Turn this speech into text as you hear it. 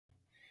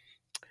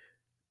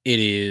It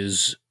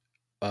is,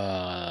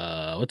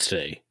 what's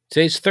today?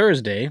 Today's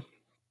Thursday,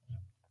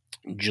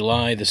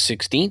 July the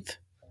 16th.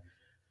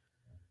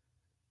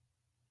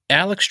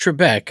 Alex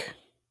Trebek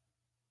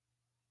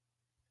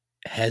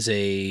has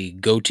a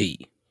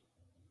goatee.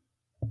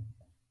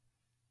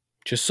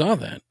 Just saw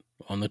that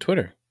on the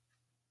Twitter.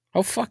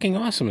 How fucking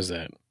awesome is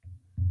that?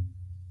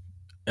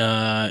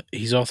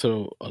 He's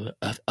also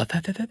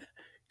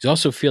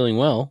feeling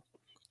well,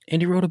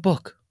 and he wrote a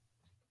book.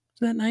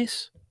 Isn't that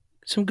nice?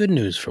 Some good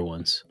news for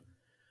once.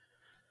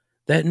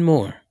 That and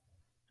more.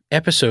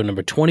 Episode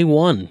number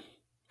 21,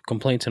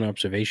 Complaints and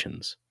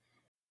Observations.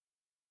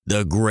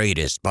 The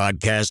greatest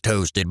podcast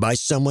hosted by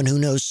someone who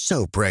knows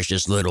so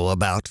precious little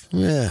about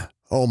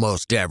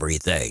almost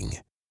everything.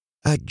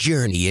 A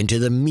journey into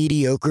the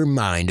mediocre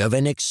mind of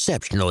an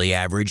exceptionally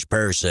average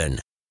person.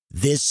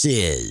 This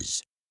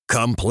is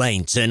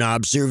Complaints and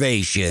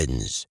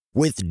Observations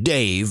with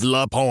Dave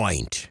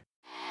LaPointe.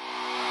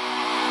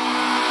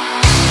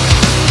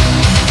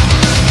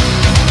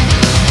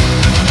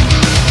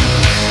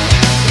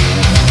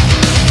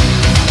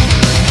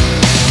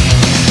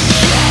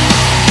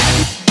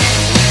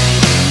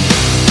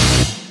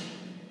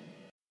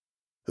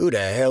 Who the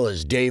hell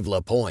is Dave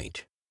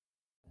LaPointe?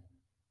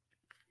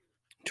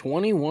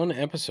 21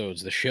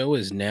 episodes. The show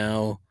is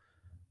now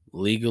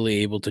legally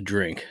able to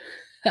drink.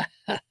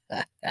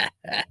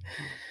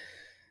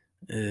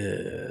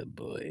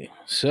 Boy.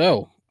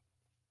 So,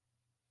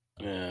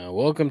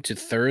 welcome to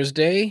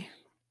Thursday.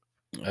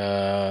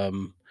 I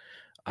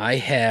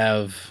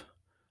have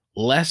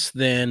less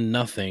than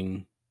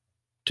nothing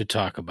to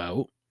talk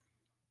about.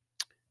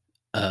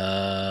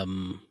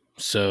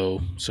 So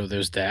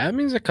there's that. I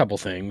mean, there's a couple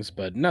things,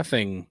 but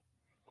nothing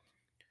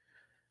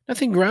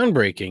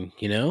groundbreaking,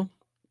 you know?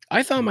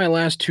 I thought my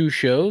last two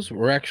shows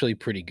were actually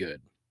pretty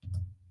good.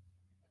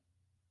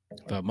 I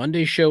thought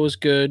Monday's show was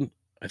good.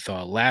 I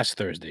thought last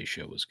Thursday's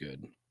show was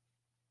good.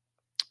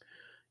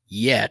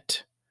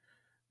 Yet,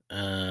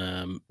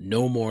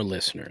 no more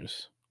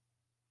listeners.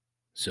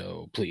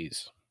 So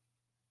please,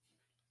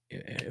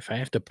 if I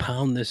have to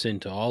pound this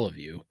into all of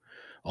you,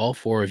 all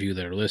four of you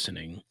that are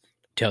listening,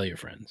 tell your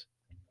friends.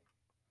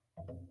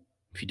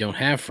 If you don't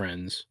have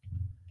friends,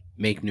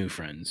 make new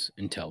friends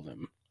and tell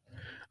them.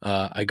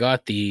 I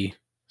got the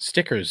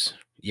stickers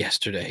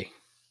yesterday.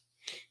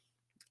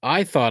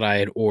 I thought I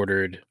had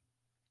ordered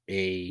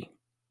a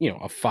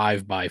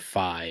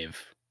 5x5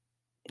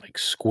 like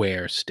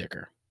square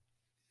sticker.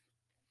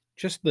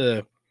 Just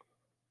the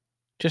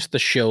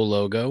show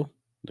logo,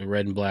 the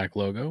red and black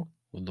logo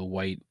with the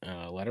white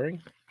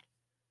lettering.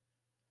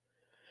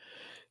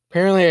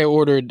 Apparently I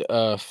ordered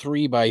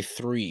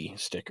 3x3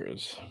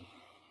 stickers.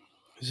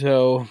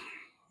 So,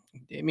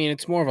 I mean,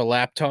 it's more of a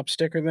laptop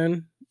sticker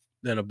than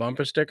a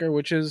bumper sticker,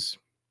 which is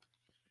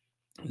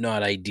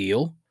not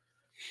ideal.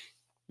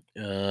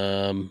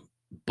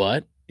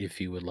 But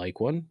if you would like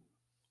one,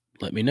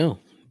 let me know.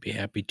 Be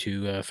happy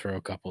to throw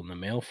a couple in the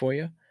mail for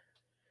you.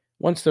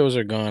 Once those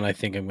are gone, I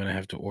think I'm going to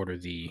have to order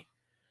the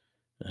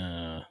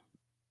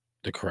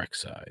correct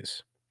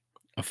size,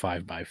 a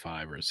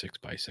 5x5 or a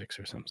 6x6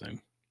 or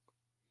something.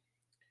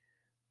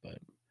 But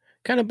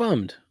kind of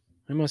bummed,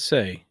 I must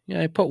say.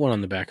 Yeah, I put one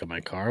on the back of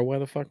my car. Why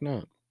the fuck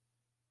not?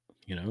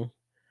 You know,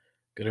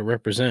 gotta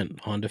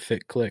represent Honda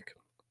Fit Click.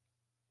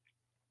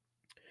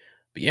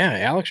 But yeah,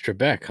 Alex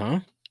Trebek, huh?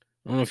 I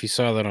don't know if you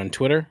saw that on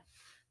Twitter.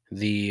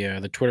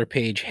 The Twitter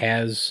page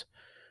has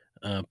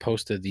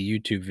posted the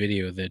YouTube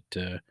video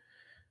that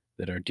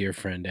our dear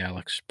friend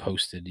Alex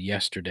posted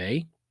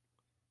yesterday,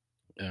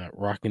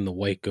 rocking the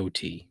white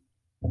goatee.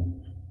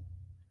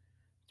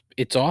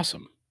 It's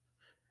awesome.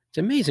 It's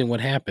amazing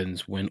what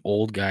happens when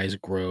old guys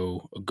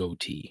grow a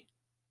goatee.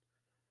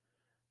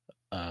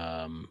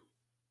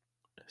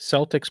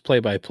 Celtics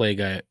play-by-play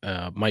guy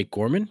Mike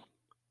Gorman,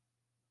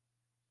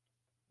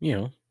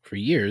 for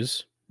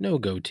years, no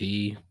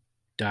goatee,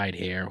 dyed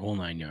hair, whole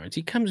 9 yards.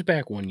 He comes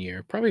back one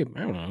year, probably,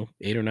 I don't know,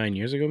 8 or 9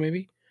 years ago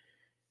maybe.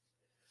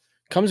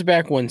 Comes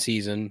back one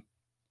season.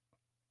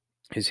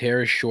 His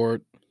hair is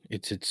short.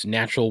 It's its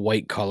natural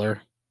white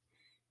color.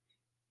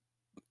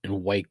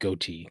 And white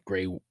goatee.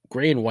 Gray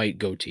and white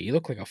goatee. He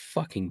looked like a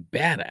fucking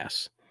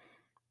badass.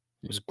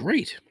 It was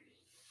great.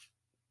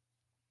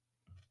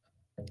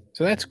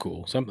 So that's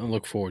cool. Something to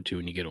look forward to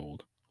when you get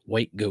old.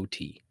 White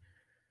goatee.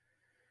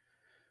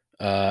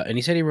 And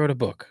he said he wrote a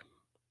book.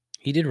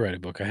 He did write a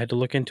book. I had to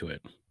look into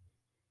it.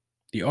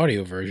 The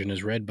audio version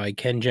is read by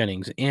Ken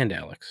Jennings and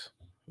Alex,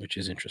 which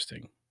is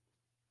interesting.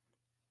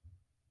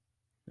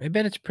 I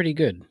bet it's pretty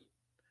good.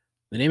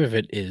 The name of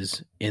it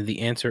is, and the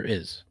answer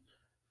is.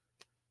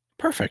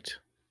 Perfect.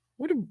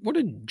 What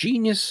a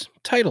genius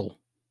title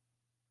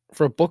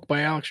for a book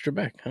by Alex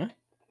Trebek, huh?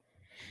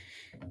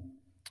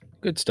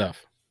 Good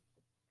stuff.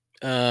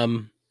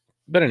 But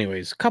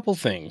anyways, a couple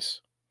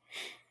things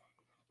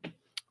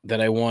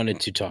that I wanted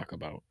to talk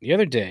about. The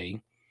other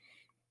day,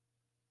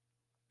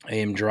 I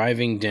am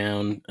driving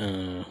down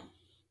the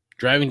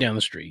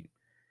street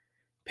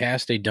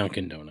past a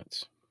Dunkin'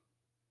 Donuts.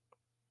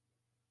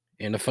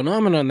 And a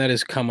phenomenon that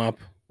has come up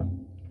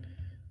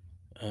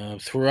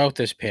throughout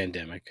this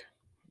pandemic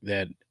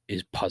that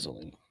is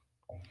puzzling.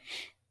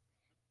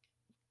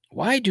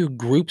 Why do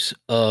groups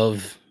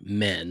of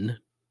men,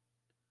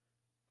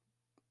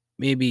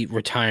 maybe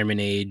retirement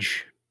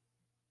age,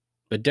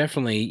 but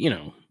definitely,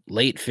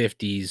 late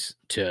 50s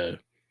to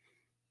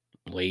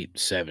late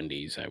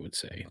 70s, I would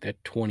say,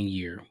 that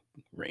 20-year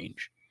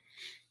range,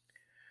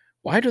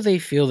 why do they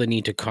feel the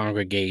need to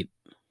congregate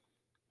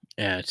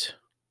at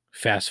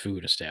fast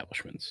food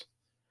establishments?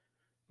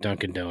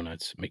 Dunkin'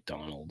 Donuts,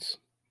 McDonald's.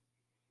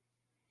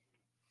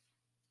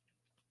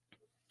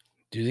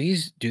 Do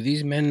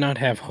these men not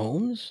have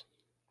homes?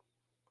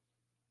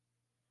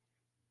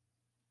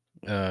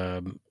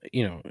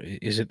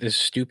 Is it this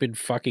stupid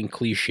fucking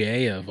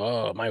cliche of,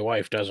 oh, my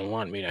wife doesn't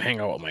want me to hang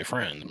out with my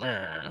friends?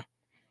 Meh.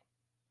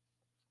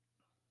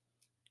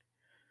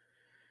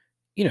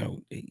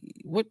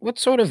 What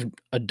sort of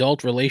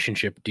adult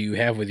relationship do you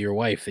have with your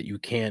wife that you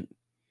can't,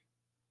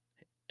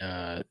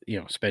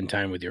 spend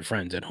time with your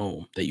friends at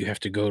home, that you have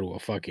to go to a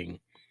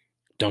fucking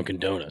Dunkin'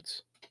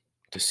 Donuts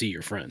to see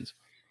your friends?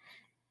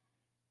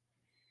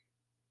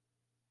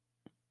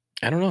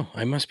 I don't know.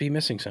 I must be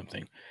missing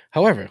something.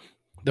 However,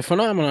 the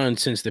phenomenon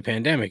since the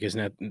pandemic is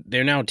that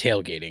they're now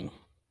tailgating.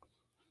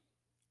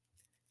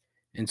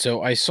 And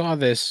so I saw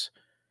this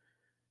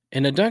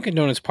in a Dunkin'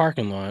 Donuts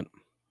parking lot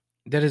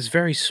that is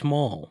very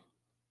small.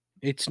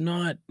 It's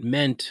not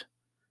meant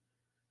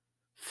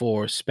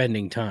for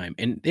spending time.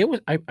 And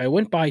I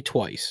went by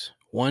twice.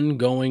 One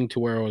going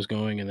to where I was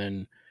going and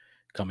then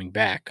coming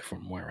back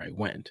from where I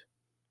went.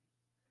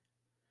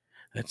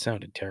 That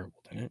sounded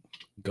terrible, didn't it?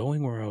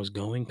 Going where I was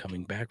going,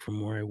 coming back from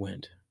where I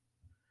went.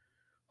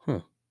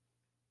 Huh.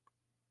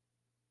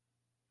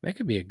 That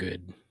could be a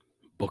good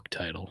book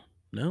title.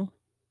 No?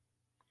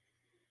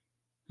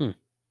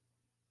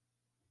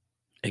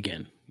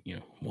 Again,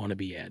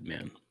 wannabe ad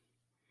man.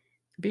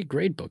 It'd be a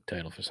great book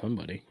title for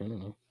somebody. I don't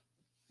know.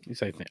 At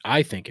least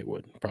I think it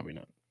would. Probably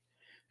not.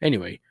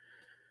 Anyway,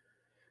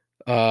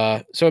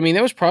 so I mean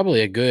that was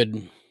probably a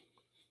good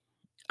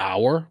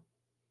hour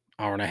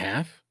and a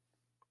half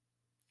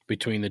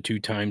between the two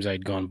times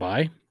I'd gone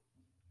by.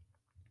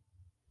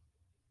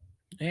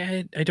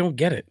 I don't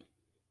get it.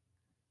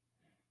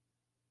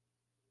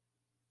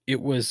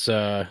 It was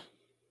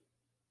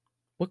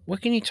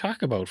what can you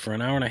talk about for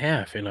an hour and a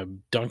half in a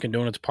Dunkin'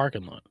 Donuts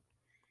parking lot?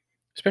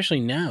 Especially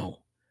now.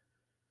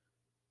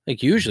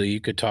 Like usually you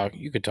could talk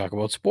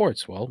about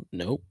sports. Well,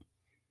 nope.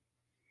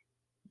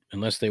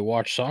 Unless they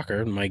watch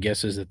soccer, and my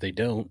guess is that they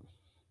don't.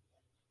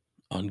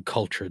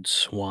 Uncultured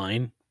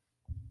swine.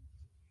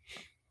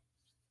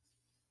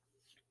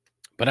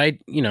 But I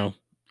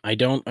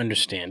don't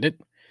understand it.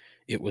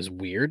 It was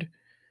weird.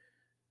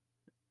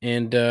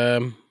 And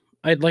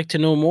I'd like to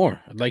know more.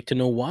 I'd like to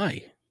know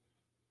why.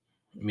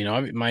 I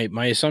mean,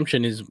 my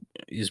assumption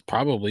is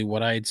probably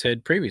what I had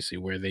said previously,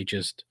 where they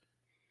just,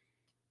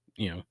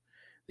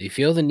 they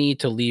feel the need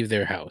to leave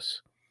their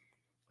house.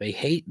 They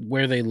hate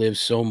where they live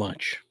so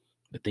much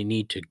that they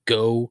need to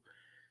go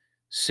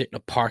sit in a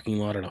parking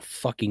lot at a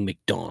fucking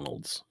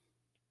McDonald's.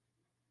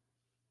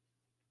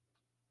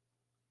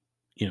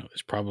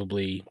 There's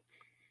probably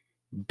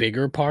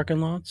bigger parking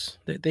lots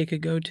that they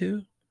could go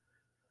to.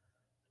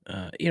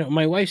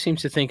 My wife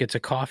seems to think it's a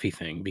coffee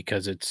thing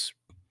because it's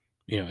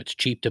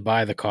cheap to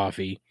buy the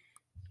coffee,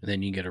 and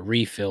then you get a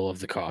refill of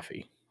the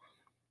coffee.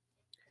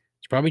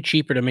 It's probably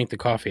cheaper to make the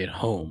coffee at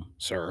home,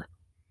 sir.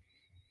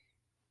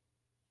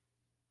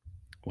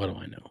 What do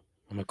I know?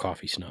 I'm a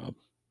coffee snob,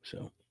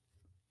 so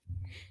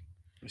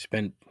I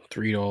spent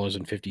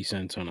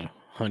 $3.50 on a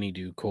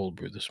honeydew cold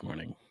brew this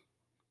morning.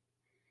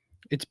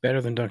 It's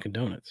better than Dunkin'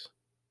 Donuts.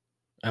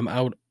 I'm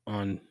out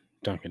on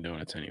Dunkin'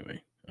 Donuts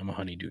anyway. I'm a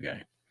honeydew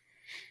guy.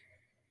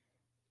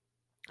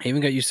 I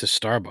even got used to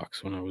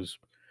Starbucks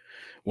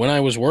when I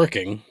was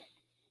working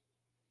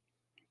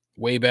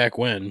way back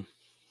when,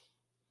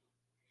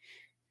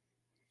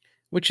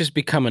 which has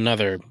become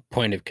another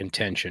point of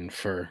contention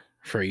for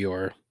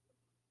your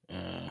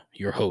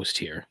host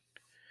here.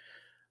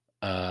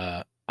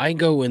 I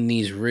go in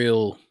these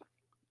real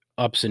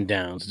ups and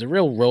downs. It's a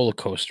real roller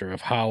coaster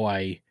of how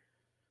I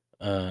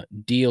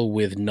deal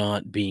with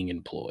not being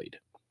employed.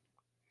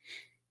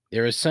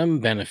 There are some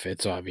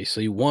benefits,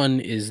 obviously. One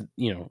is,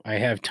 I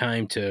have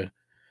time to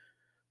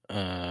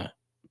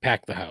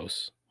pack the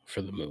house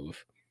for the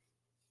move,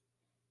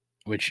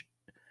 which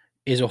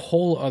is a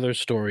whole other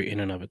story in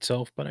and of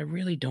itself, but I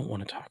really don't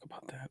want to talk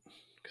about that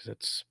because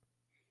it's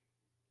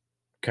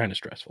kind of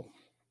stressful.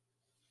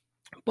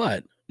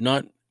 But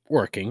not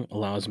working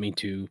allows me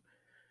to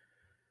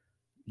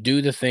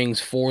do the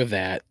things for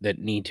that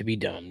need to be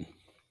done.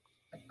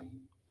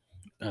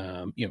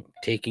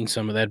 Taking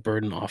some of that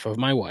burden off of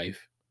my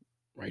wife,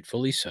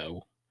 rightfully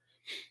so.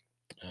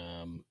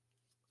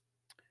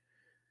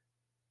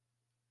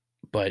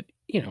 But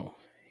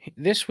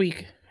this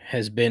week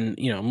has been,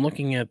 I'm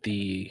looking at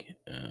the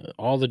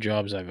all the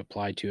jobs I've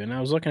applied to, and I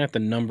was looking at the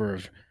number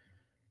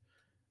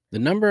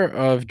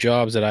of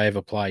jobs that I have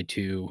applied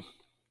to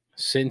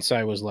since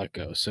I was let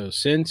go. So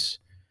since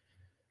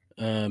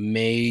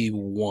May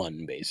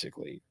 1,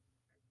 basically,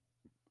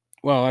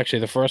 Well, actually,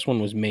 the first one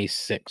was May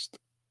 6th.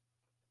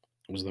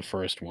 Was the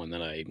first one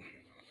that I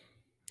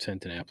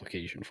sent an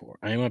application for.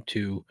 I am up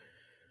to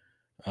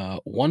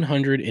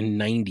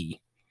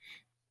 190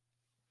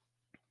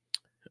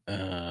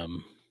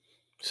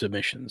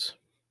 submissions.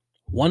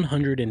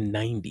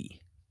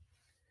 190.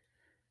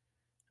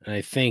 And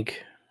I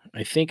think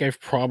I've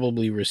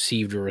probably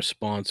received a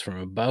response from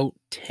about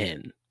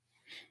 10.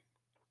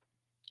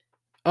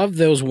 Of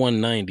those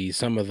 190,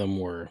 some of them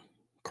were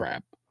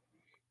crap.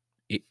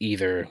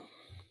 Either,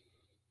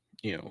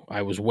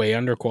 I was way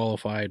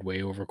underqualified, way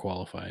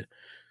overqualified,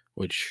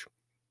 which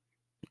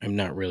I'm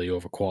not really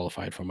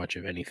overqualified for much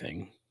of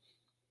anything.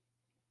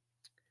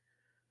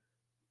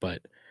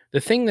 But the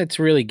thing that's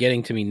really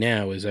getting to me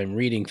now is I'm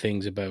reading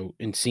things about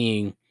and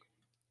seeing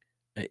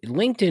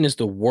LinkedIn is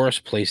the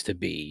worst place to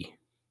be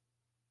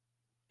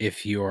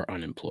if you're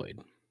unemployed.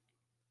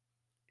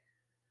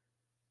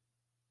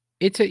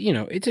 It's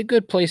a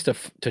good place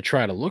to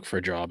try to look for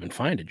a job and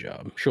find a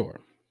job,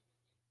 sure.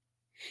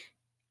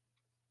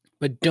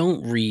 But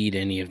don't read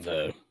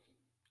the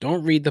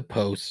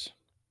posts.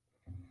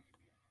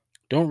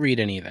 Don't read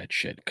any of that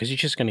shit because you're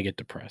just going to get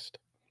depressed.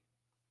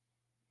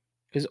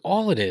 Because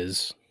all it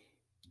is,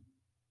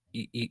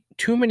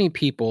 too many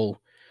people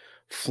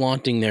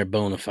flaunting their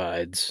bona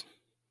fides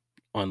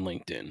on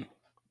LinkedIn.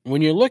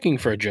 When you're looking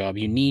for a job,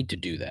 you need to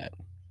do that.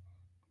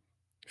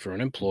 If you're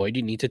unemployed,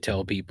 you need to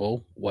tell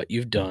people what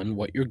you've done,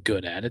 what you're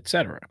good at,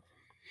 etc.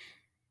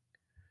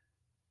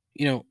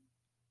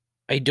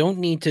 I don't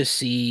need to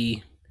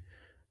see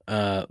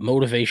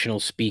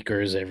motivational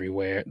speakers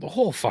everywhere. The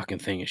whole fucking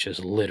thing is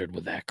just littered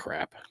with that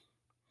crap.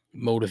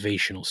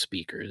 Motivational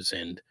speakers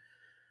and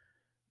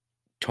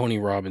Tony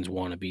Robbins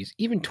wannabes.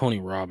 Even Tony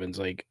Robbins,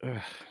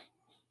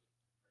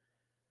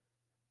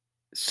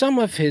 some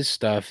of his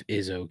stuff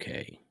is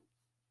okay.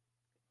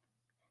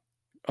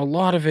 A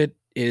lot of it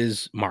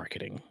is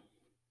marketing.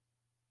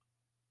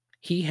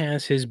 He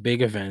has his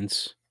big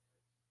events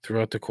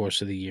throughout the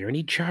course of the year, and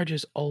he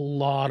charges a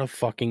lot of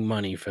fucking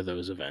money for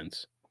those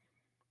events.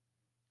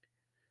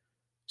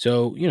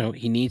 So,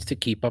 he needs to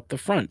keep up the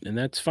front, and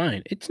that's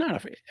fine. It's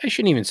not, I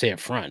shouldn't even say a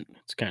front.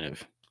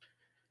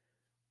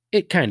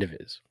 It kind of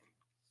is.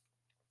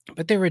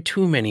 But there are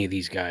too many of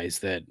these guys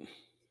that,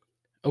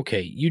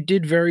 okay, you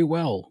did very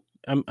well.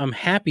 I'm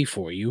happy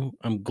for you.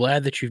 I'm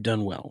glad that you've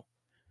done well.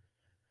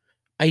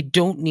 I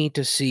don't need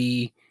to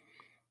see,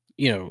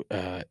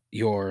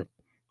 your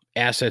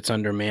assets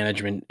under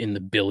management in the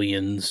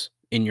billions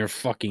in your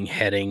fucking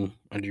heading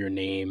under your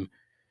name.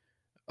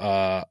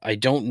 I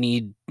don't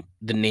need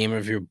the name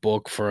of your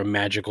book for a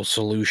magical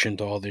solution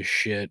to all this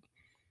shit.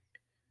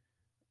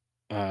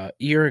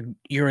 You're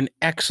an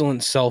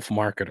excellent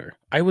self-marketer.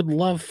 I would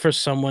love for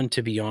someone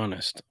to be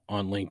honest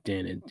on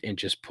LinkedIn and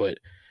just put,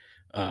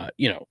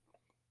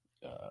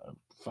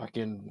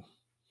 fucking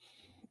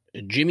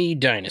Jimmy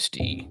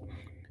Dynasty.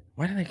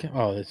 Why did I get?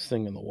 Oh, this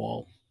thing on the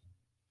wall.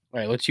 All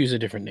right, let's use a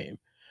different name.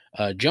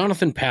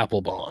 Jonathan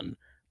Papelbon,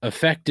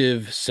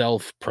 effective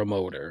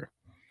self-promoter.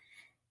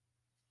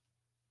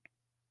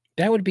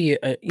 That would be,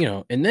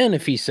 and then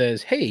if he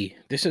says, hey,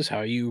 this is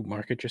how you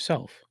market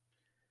yourself.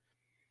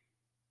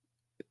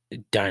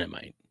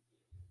 Dynamite.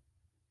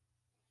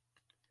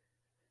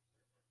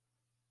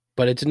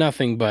 But it's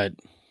nothing but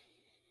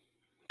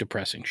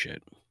depressing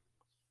shit.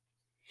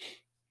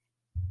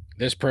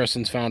 This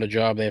person's found a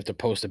job, they have to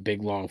post a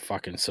big, long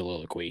fucking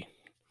soliloquy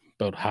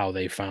about how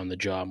they found the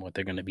job and what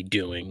they're going to be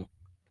doing.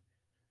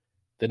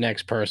 The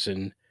next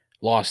person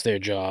lost their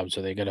job,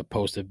 so they got to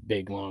post a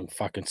big, long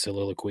fucking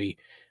soliloquy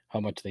how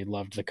much they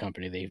loved the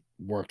company they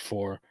worked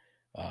for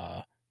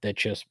that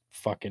just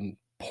fucking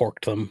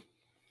porked them.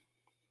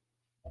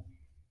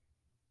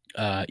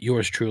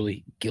 Yours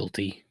truly,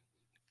 guilty.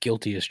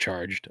 Guilty as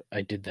charged.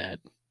 I did that.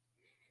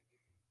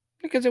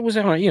 Because it was,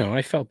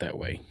 I felt that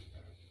way.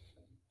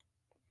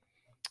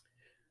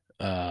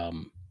 But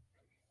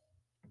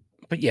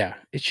yeah,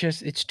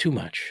 it's too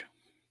much.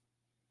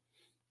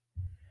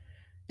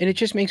 And it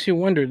just makes you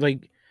wonder,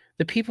 like,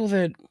 the people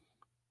that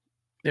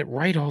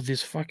write all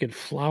this fucking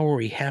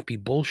flowery, happy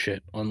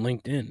bullshit on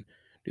LinkedIn,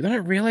 do they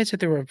not realize that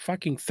there are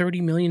fucking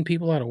 30 million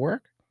people out of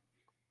work?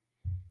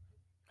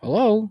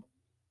 Hello?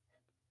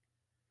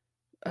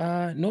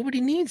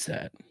 Nobody needs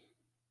that.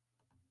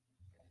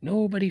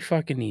 Nobody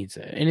fucking needs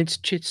that. And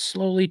it's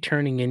slowly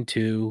turning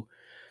into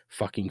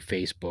fucking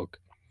Facebook.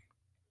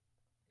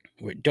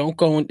 Don't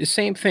go in the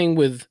same thing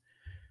with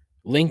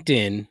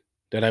LinkedIn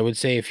that I would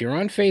say if you're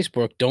on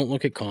Facebook, don't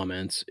look at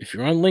comments. If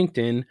you're on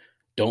LinkedIn,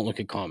 don't look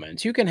at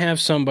comments. You can have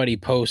somebody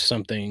post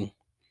something.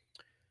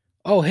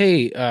 Oh,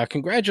 hey,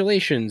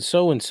 congratulations,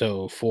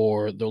 so-and-so,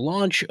 for the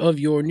launch of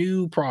your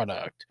new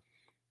product.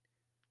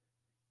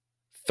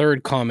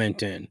 Third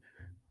comment in.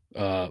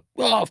 Oh,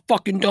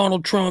 fucking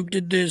Donald Trump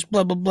did this,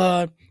 blah, blah,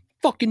 blah.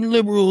 Fucking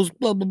liberals,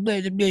 blah, blah,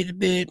 blah, blah,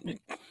 blah, blah.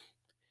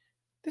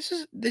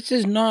 This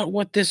is not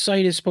what this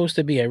site is supposed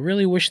to be. I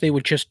really wish they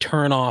would just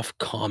turn off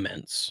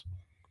comments.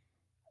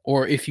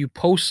 Or if you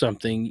post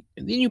something,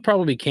 then you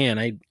probably can.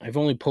 I've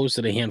only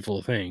posted a handful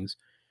of things.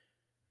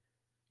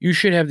 You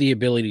should have the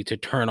ability to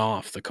turn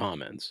off the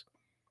comments.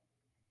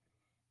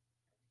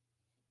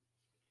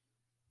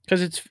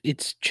 Because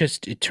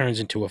it turns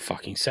into a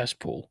fucking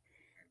cesspool.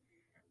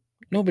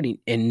 Nobody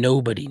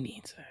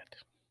needs that.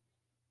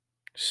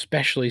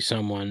 Especially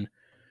someone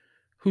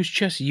who's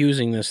just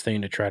using this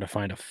thing to try to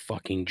find a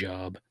fucking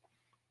job.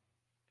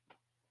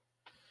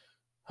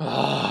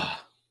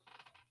 Ah,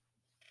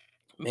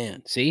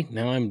 man. See,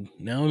 now I'm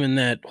in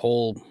that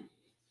whole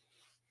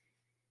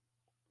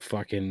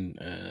fucking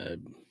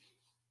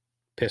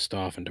pissed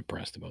off and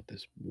depressed about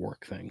this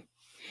work thing.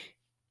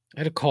 I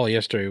had a call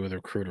yesterday with a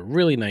recruiter,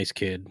 really nice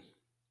kid.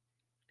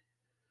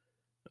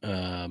 He's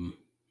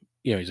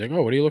like,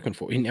 "Oh, what are you looking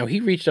for?" Now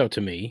he reached out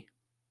to me,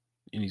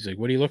 and he's like,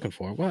 "What are you looking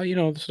for?" Well,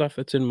 the stuff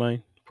that's in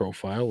my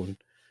profile and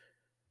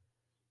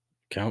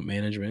account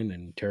management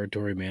and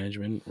territory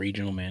management,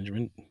 regional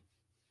management,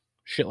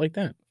 shit like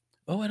that.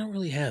 Oh, I don't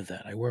really have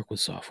that. I work with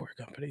software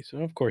companies. So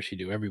of course you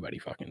do. Everybody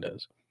fucking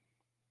does.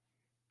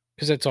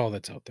 Because that's all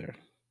that's out there.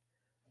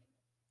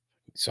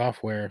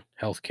 Software,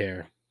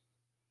 healthcare.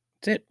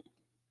 That's it.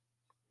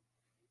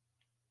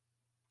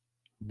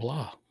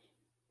 Blah.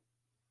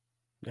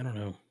 I don't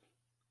know.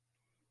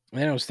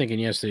 And I was thinking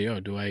yesterday,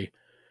 do I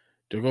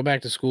go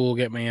back to school,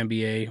 get my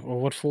MBA? Well,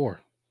 what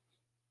for?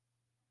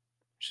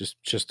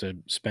 Just to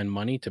spend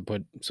money to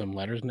put some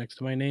letters next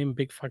to my name?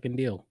 Big fucking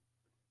deal.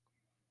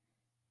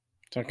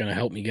 It's not going to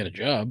help me get a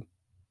job.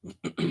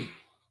 I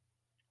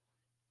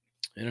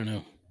don't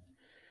know.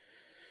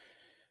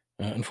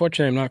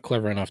 Unfortunately, I'm not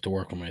clever enough to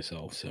work for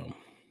myself, so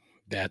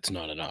that's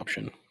not an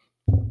option.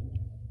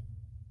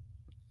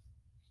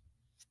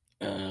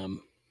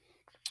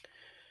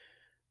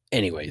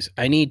 Anyways,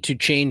 I need to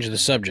change the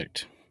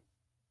subject.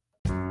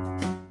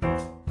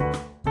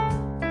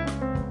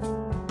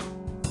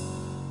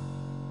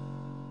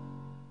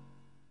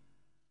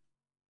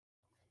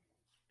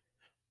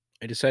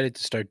 I decided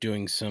to start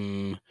doing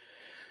some,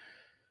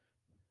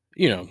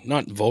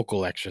 not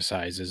vocal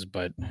exercises,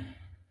 but,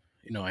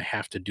 I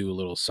have to do a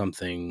little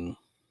something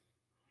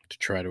to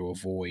try to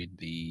avoid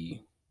the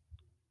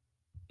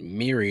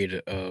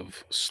myriad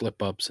of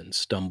slip-ups and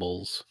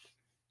stumbles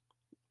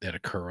that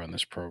occur on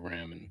this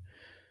program. And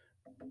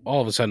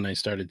all of a sudden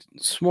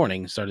this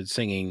morning started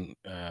singing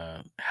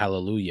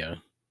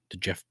Hallelujah, the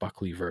Jeff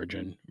Buckley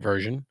version.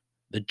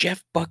 The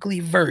Jeff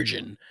Buckley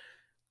version.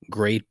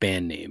 Great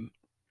band name.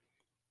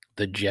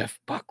 The Jeff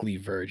Buckley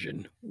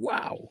version.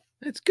 Wow.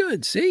 That's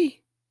good.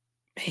 See?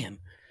 Man.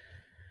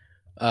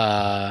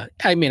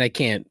 I mean, I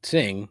can't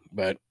sing,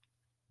 but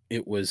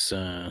it was,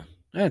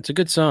 it's a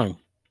good song.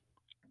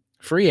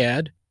 Free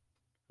ad.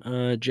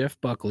 Jeff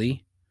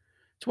Buckley.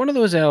 It's one of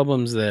those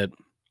albums that,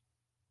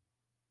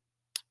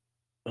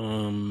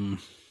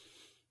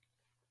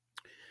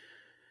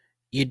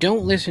 you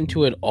don't listen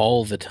to it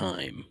all the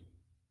time.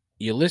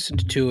 You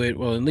listened to it,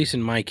 well, at least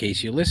in my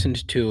case, you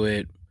listened to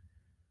it,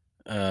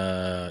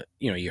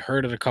 you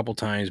heard it a couple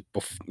times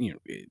before,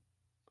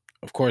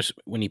 of course,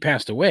 when he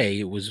passed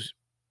away,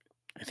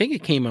 I think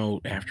it came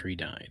out after he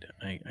died.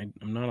 I'm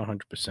not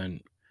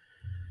 100%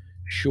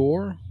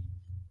 sure,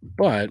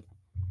 but,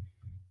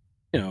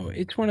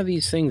 it's one of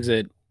these things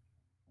that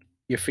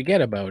you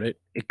forget about it,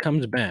 it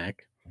comes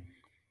back,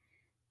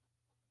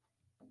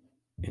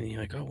 and you're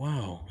like, oh,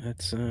 wow,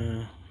 it's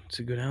a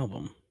good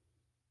album,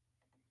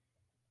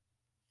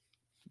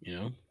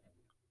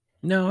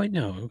 No, I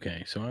know.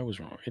 Okay, so I was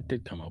wrong. It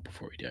did come out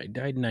before he died. He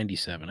died in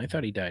 97. I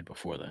thought he died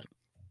before that.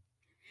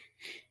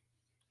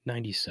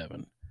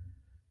 97.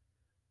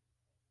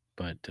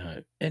 But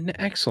an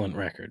excellent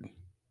record.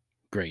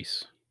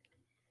 Grace.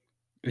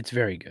 It's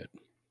very good.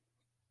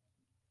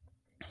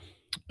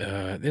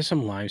 There's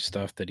some live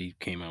stuff that he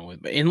came out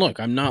with. And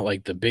look, I'm not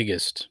like the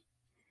biggest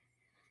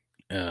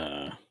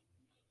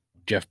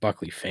Jeff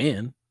Buckley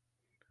fan.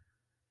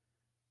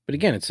 But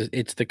again,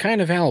 it's the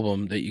kind of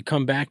album that you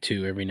come back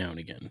to every now and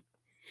again.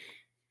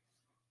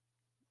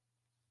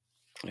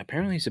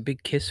 Apparently he's a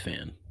big Kiss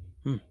fan.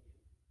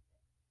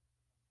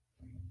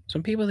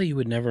 Some people that you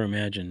would never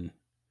imagine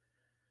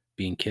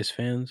being Kiss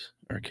fans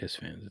are Kiss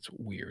fans. It's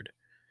weird.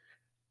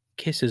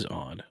 Kiss is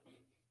odd.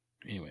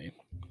 Anyway,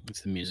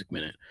 it's the Music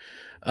Minute.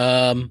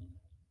 I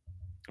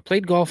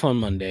played golf on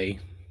Monday.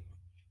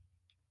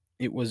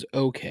 It was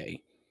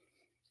okay.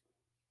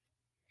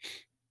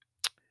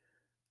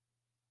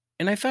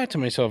 And I thought to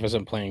myself as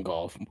I'm playing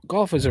golf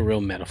is a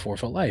real metaphor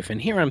for life.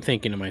 And here I'm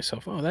thinking to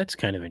myself, oh, that's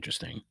kind of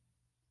interesting.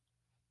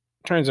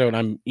 Turns out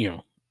I'm,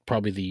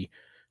 probably the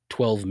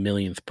 12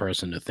 millionth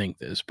person to think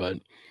this, but,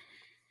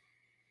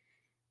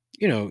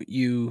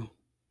 you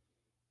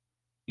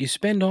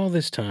spend all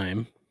this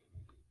time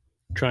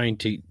trying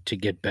to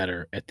get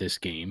better at this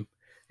game,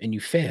 and you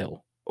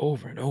fail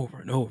over and over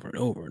and over and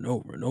over and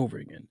over and over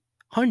again,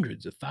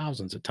 hundreds of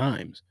thousands of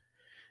times.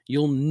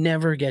 You'll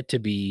never get to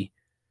be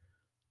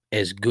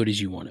as good as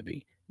you want to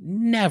be.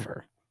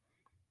 Never.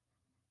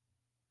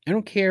 I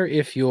don't care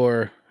if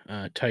you're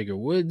Tiger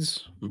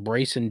Woods,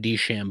 Bryson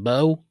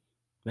DeChambeau,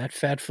 that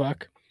fat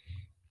fuck.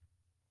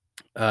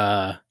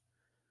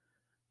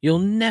 You'll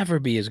never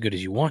be as good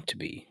as you want to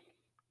be.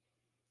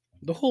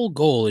 The whole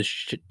goal is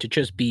to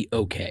just be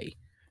okay,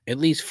 at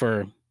least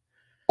for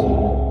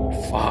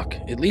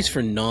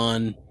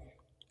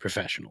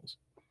non-professionals.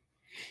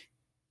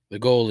 The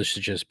goal is to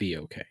just be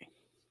okay.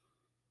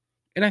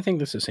 And I think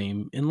that's the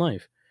same in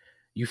life.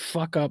 You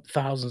fuck up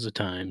thousands of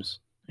times,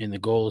 and the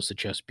goal is to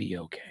just be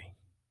okay.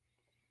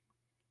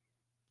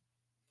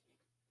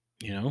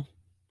 You know?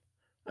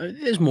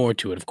 There's more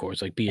to it, of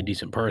course, like be a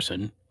decent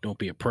person, don't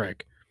be a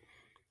prick.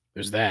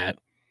 There's that.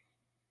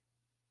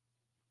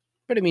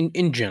 But I mean,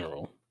 in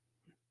general,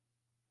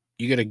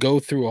 you got to go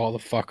through all the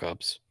fuck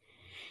ups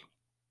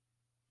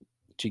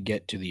to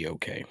get to the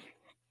okay.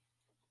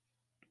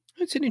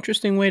 It's an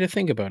interesting way to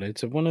think about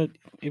it.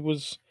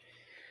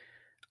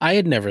 I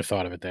had never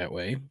thought of it that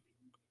way.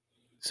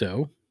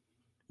 So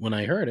when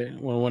I heard it,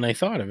 when I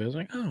thought of it, I was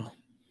like, oh,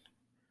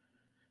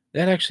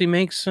 that actually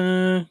makes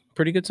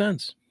pretty good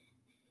sense.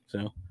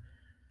 So,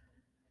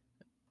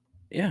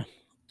 yeah.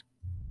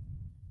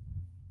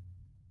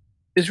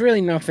 There's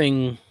really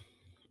nothing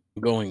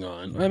going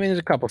on. I mean, there's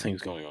a couple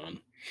things going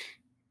on.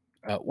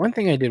 One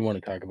thing I did want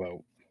to talk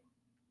about,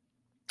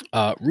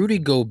 Rudy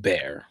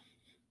Gobert,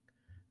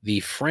 the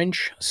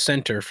French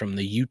center from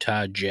the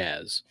Utah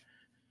Jazz.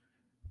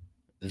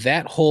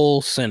 That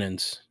whole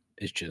sentence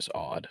is just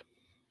odd.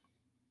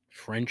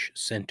 French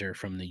center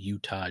from the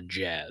Utah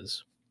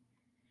Jazz.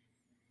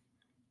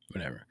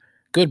 Whatever.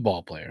 Good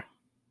ball player.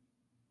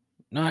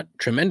 Not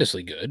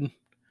tremendously good.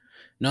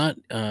 Not,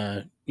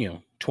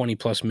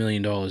 $20+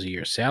 million a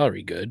year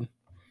salary good.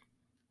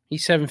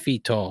 He's 7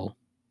 feet tall.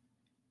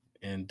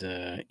 And,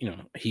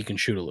 he can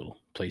shoot a little,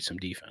 play some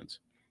defense.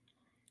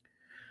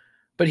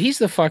 But he's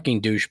the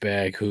fucking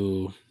douchebag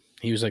who,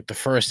 he was like the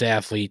first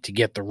athlete to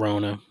get the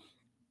Rona.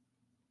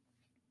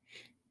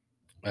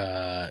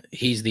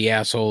 He's the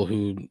asshole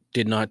who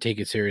did not take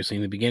it seriously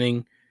in the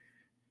beginning.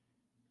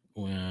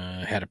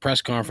 Had a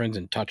press conference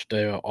and touched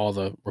all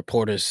the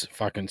reporters'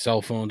 fucking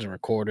cell phones and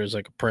recorders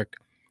like a prick.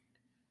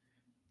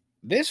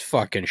 This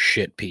fucking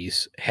shit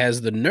piece has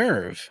the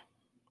nerve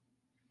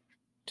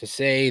to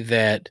say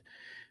that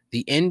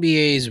the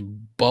NBA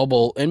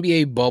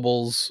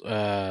Bubble's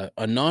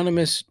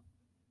anonymous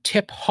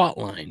tip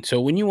hotline.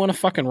 So when you want to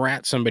fucking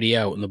rat somebody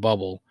out in the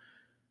bubble,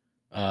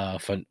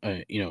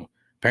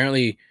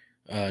 apparently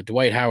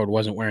Dwight Howard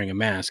wasn't wearing a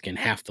mask and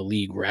half the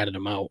league ratted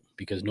him out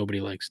because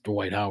nobody likes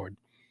Dwight Howard.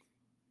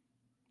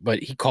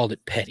 But he called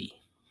it petty.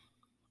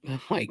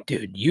 I'm like,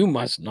 dude, you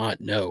must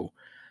not know.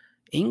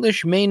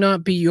 English may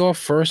not be your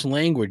first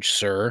language,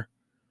 sir.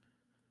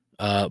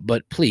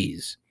 But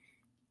please,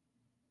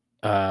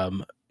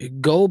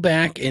 go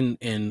back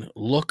and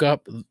look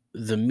up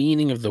the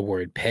meaning of the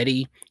word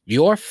petty.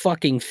 Your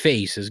fucking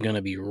face is going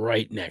to be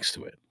right next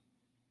to it.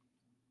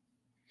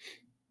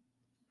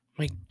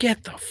 Like,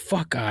 get the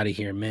fuck out of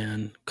here,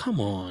 man.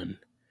 Come on.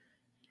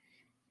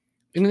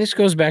 And this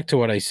goes back to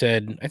what I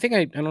said. I think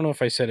I don't know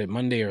if I said it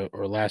Monday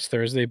or last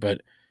Thursday,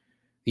 but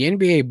the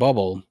NBA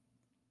bubble,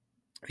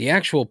 the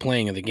actual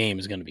playing of the game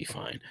is going to be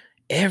fine.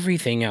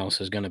 Everything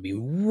else is going to be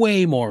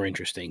way more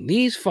interesting.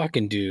 These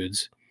fucking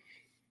dudes,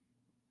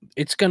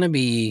 it's going to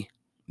be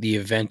the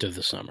event of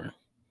the summer.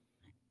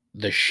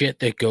 The shit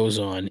that goes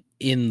on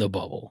in the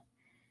bubble.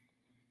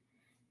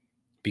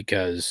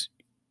 Because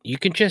you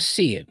can just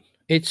see it.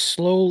 It's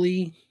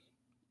slowly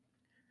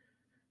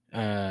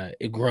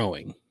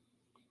growing.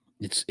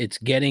 It's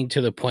getting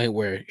to the point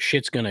where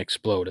shit's going to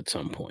explode at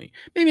some point.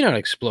 Maybe not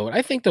explode.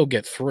 I think they'll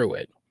get through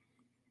it.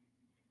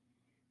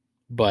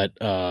 But,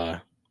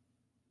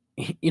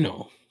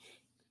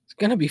 it's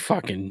going to be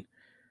fucking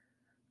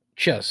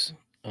just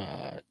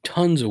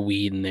tons of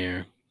weed in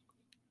there.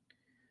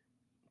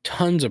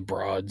 Tons of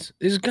broads.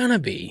 There's going to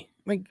be.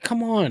 Like,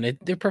 come on.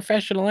 They're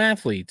professional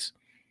athletes.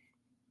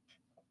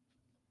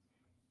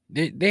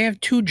 They have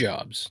two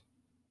jobs.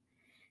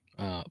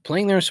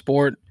 Playing their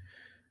sport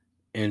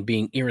and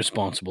being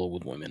irresponsible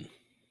with women.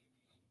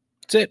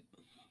 That's it.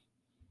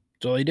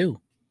 That's all they do.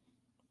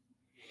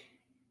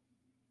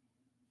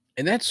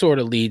 And that sort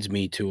of leads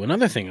me to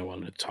another thing I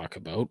wanted to talk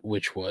about,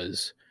 which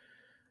was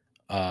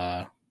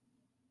the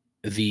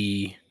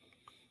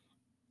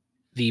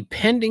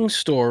pending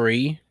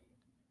story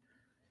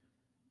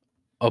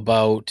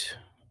about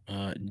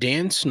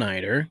Dan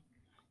Snyder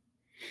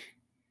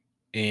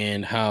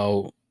and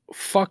how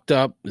fucked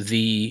up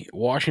the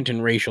Washington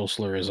racial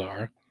slurs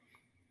are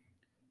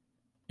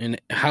and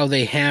how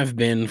they have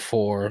been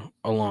for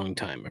a long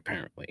time,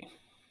 apparently.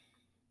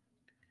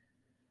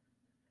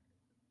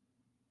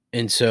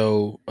 And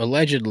so,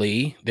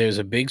 allegedly, there's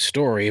a big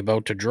story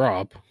about to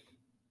drop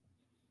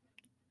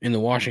in the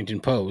Washington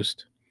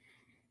Post.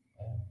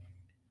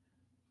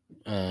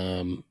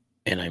 And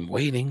I'm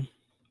waiting.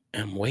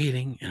 I'm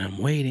waiting, and I'm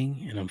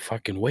waiting, and I'm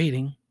fucking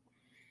waiting.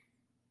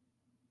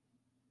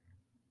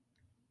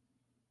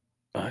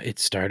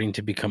 It's starting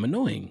to become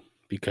annoying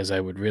because I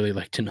would really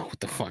like to know what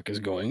the fuck is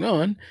going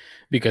on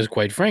because,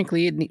 quite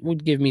frankly, it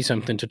would give me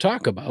something to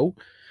talk about.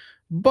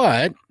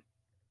 But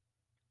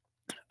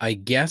I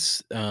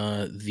guess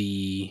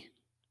the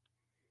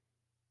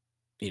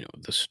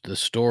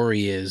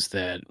story is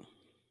that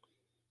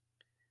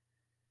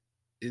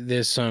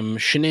there's some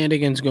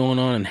shenanigans going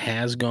on and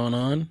has gone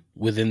on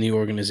within the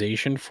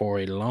organization for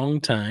a long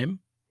time.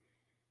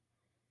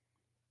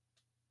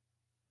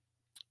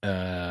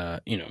 A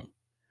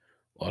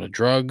lot of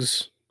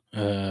drugs,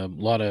 a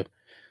lot of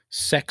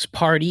sex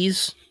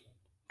parties,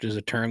 which is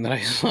a term that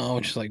I saw,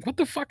 which is like, what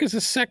the fuck is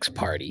a sex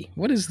party?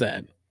 What is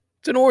that?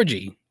 It's an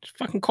orgy. Just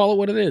fucking call it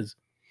what it is.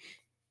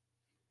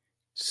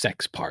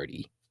 Sex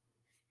party.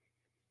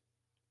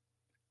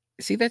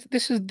 See,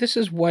 this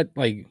is what,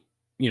 like,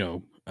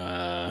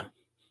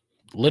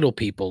 little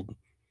people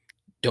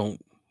don't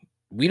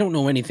we don't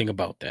know anything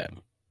about that.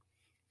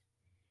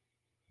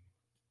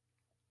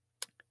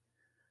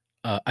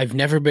 I've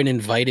never been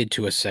invited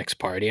to a sex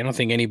party. I don't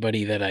think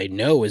anybody that I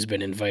know has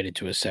been invited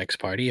to a sex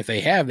party. If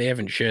they have, they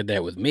haven't shared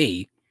that with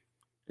me,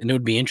 and it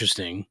would be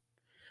interesting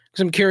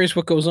because I'm curious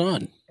what goes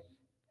on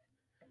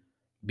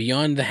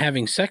beyond the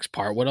having sex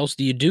part. What else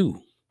do you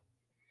do?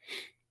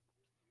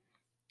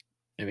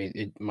 I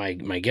mean,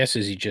 my guess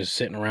is you just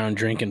sitting around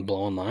drinking,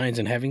 blowing lines,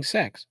 and having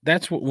sex.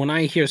 That's what when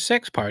I hear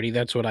sex party,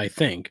 that's what I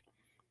think.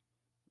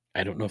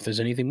 I don't know if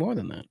there's anything more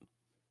than that.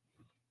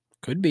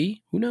 Could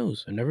be. Who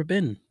knows? I've never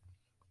been.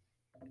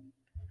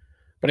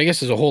 But I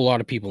guess there's a whole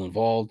lot of people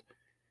involved.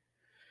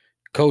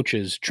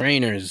 Coaches,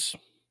 trainers,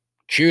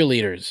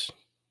 cheerleaders,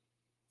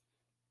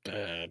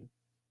 uh,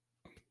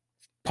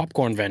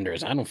 popcorn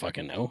vendors. I don't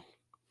fucking know.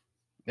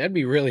 That'd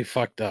be really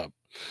fucked up.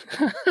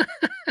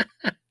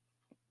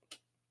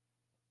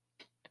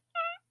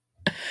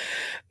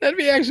 That'd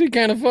be actually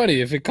kind of funny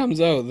if it comes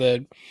out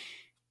that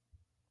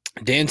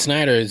Dan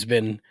Snyder has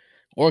been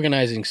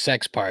organizing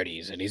sex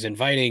parties and he's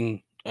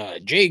inviting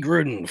Jay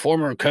Gruden,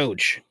 former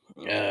coach,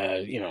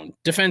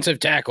 defensive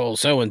tackle,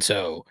 so and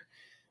so,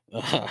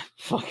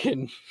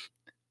 fucking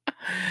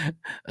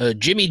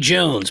Jimmy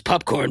Jones,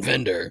 popcorn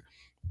vendor.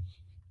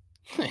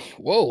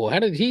 Whoa, how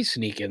did he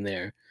sneak in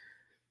there?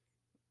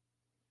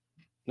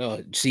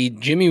 No, see,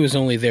 Jimmy was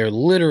only there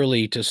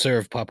literally to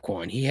serve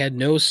popcorn. He had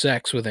no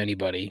sex with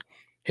anybody.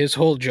 His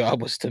whole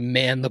job was to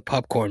man the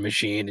popcorn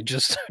machine and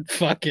just start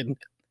fucking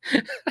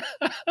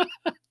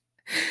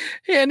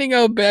handing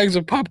out bags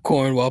of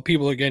popcorn while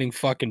people are getting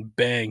fucking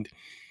banged.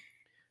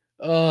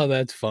 Oh,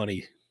 that's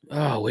funny.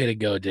 Oh, way to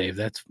go, Dave.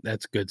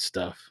 That's good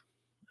stuff.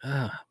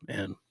 Ah,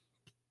 man.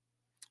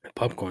 A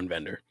popcorn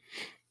vendor.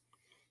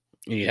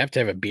 You have to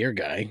have a beer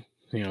guy,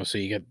 so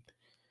you get,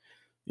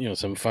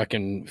 some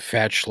fucking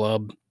fat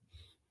schlub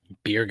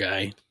beer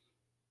guy,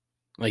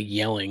 like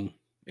yelling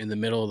in the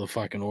middle of the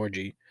fucking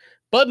orgy.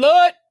 Bud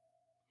Light!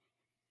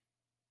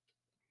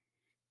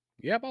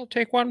 Yep, I'll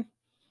take one.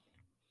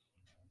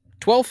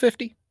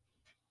 $12.50.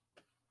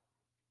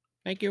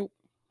 Thank you.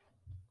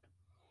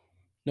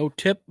 No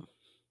tip.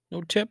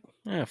 No tip.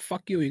 Ah,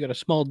 fuck you. You got a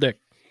small dick.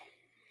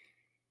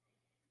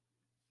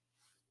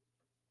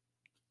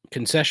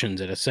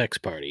 Concessions at a Sex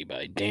Party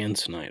by Dan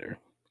Snyder.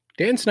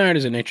 Dan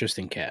Snyder's an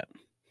interesting cat.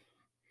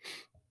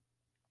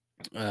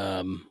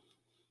 I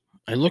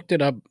looked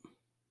it up,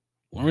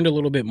 learned a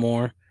little bit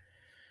more,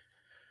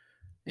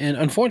 and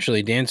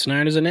unfortunately, Dan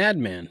Snyder's an ad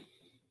man.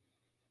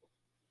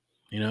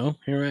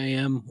 Here I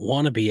am,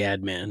 wannabe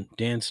ad man.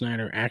 Dan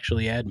Snyder,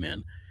 actually ad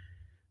man.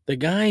 The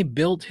guy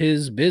built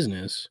his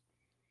business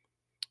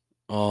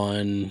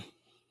on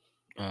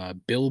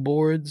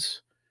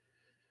billboards,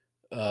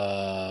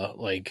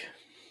 like,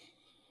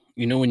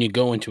 when you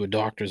go into a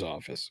doctor's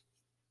office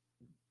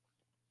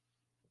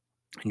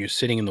and you're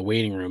sitting in the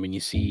waiting room and you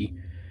see,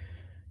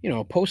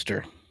 a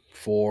poster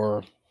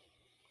for,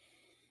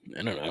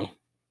 I don't know,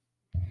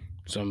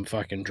 some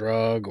fucking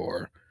drug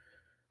or,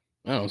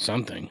 I don't know,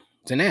 something.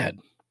 It's an ad.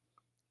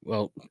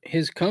 Well,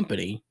 his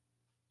company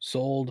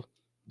sold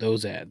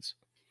those ads.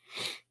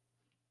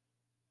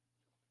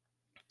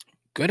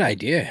 Good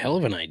idea. Hell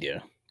of an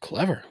idea.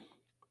 Clever.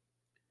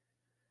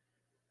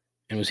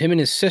 And it was him and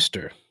his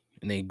sister.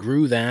 And they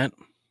grew that,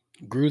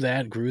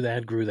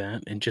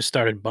 and just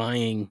started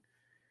buying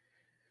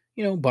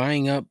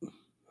up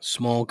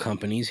small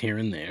companies here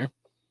and there.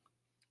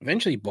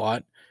 Eventually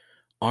bought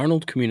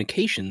Arnold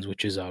Communications,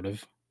 which is out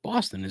of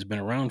Boston, has been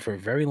around for a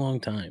very long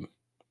time.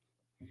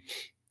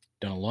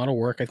 Done a lot of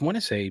work. I want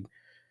to say,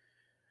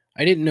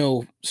 I didn't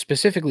know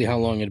specifically how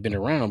long it had been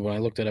around when I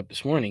looked it up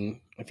this morning.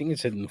 I think it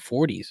said in the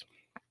 40s.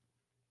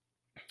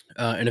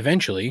 And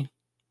eventually,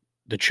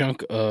 the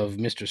chunk of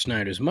Mr.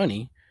 Snyder's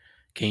money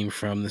came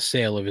from the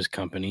sale of his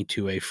company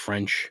to a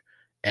French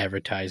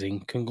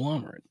advertising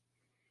conglomerate.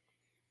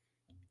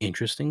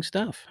 Interesting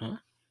stuff, huh?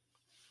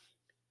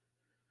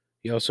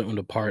 He also owned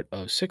a part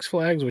of Six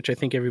Flags, which I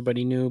think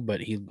everybody knew,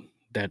 but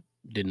that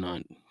did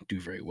not do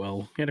very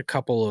well. He had a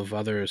couple of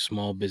other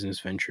small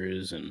business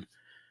ventures, and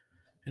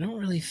I don't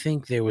really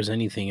think there was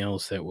anything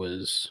else that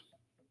was,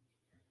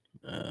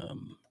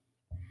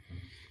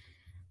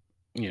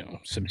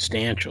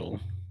 substantial.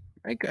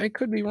 I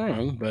could be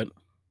wrong, but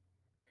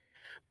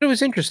it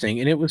was interesting,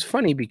 and it was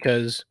funny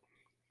because,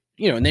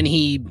 and then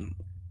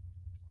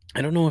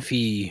I don't know if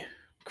he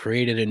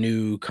created a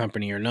new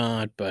company or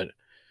not, but,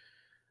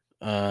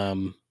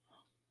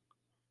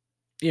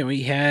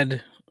 he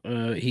had,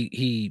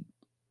 he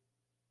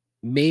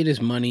made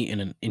his money in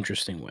an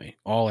interesting way,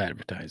 all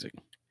advertising.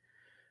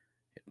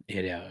 He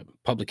had a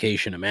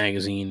publication, a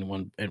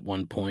magazine at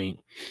one point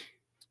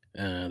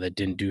that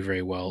didn't do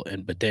very well,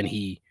 but then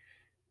the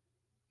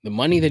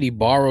money that he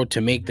borrowed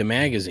to make the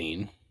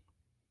magazine,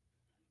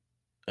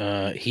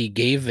 he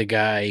gave the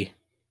guy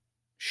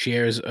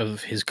shares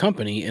of his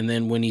company, and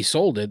then when he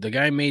sold it, the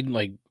guy made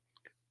like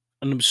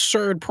an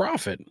absurd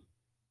profit.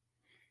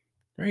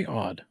 Very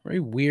odd, very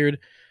weird.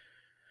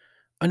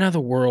 Another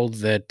world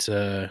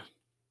that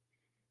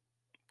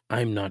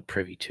I'm not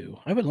privy to.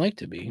 I would like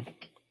to be,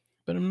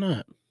 but I'm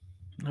not.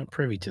 I'm not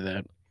privy to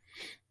that.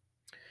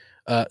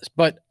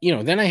 But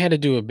then I had to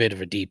do a bit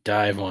of a deep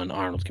dive on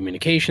Arnold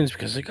Communications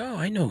because, like, oh,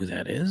 I know who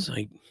that is.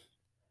 Like,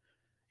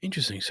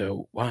 interesting.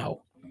 So,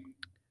 wow,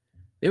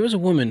 there was a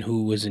woman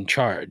who was in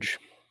charge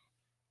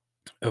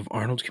of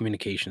Arnold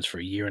Communications for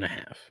a year and a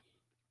half.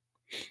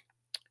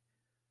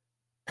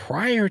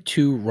 Prior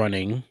to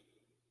running,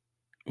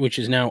 which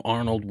is now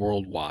Arnold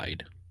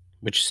Worldwide,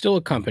 which is still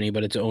a company,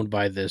 but it's owned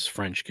by this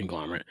French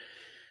conglomerate.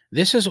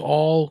 This is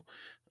all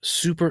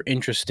super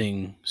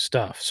interesting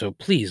stuff. So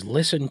please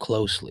listen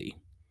closely.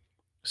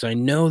 So I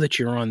know that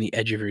you're on the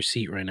edge of your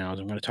seat right now as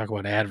I'm going to talk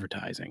about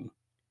advertising.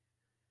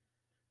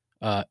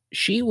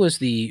 She was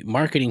the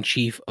marketing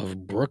chief of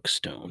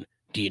Brookstone.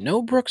 Do you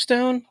know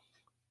Brookstone?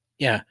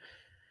 Yeah.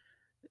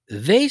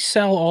 They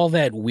sell all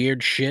that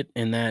weird shit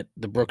in the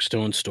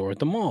Brookstone store at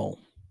the mall.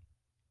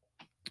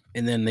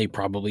 And then they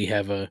probably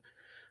have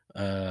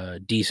a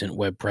decent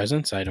web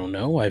presence. I don't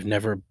know. I've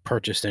never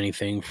purchased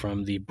anything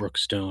from the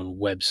Brookstone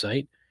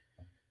website.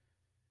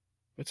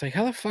 It's like,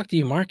 how the fuck do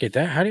you market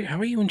that? How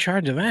are you in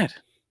charge of that?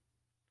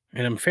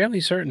 And I'm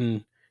fairly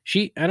certain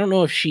I don't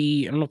know if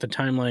the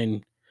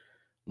timeline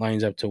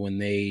lines up to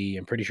when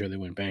I'm pretty sure they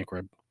went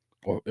bankrupt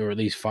or at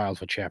least filed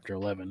for Chapter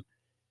 11.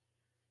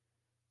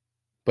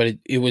 But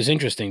it was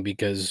interesting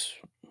because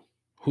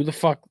who the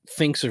fuck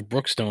thinks of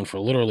Brookstone for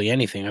literally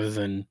anything other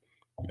than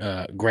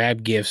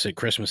grab gifts at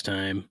Christmas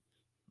time?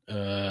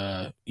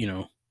 Sort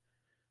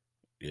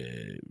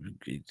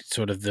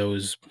of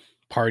those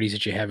parties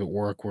that you have at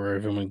work where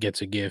everyone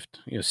gets a gift,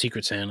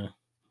 Secret Santa.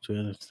 So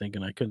I was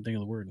thinking, I couldn't think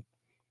of the word.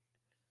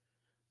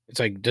 It's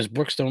like, does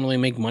Brookstone only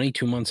make money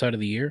 2 months out of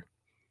the year?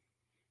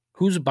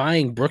 Who's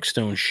buying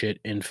Brookstone shit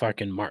in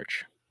fucking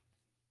March?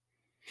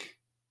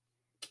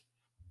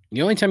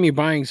 The only time you're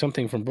buying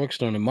something from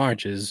Brookstone in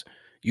March is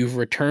you've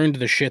returned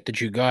the shit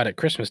that you got at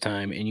Christmas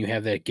time and you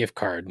have that gift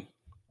card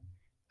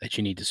that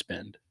you need to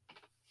spend.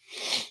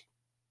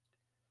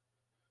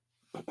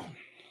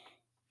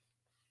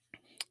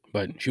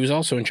 But she was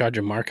also in charge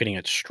of marketing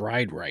at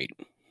Stride Right.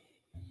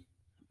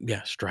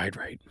 Yeah, Stride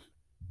Right.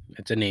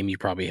 That's a name you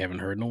probably haven't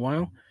heard in a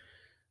while.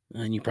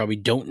 And you probably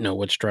don't know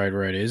what Stride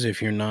Right is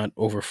if you're not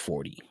over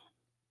 40.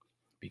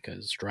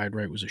 Because Stride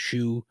Right was a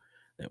shoe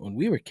that when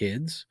we were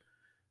kids,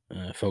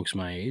 folks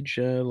my age,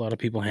 a lot of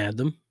people had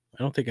them.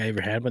 I don't think I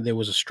ever had, but there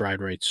was a Stride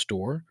Right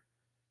store.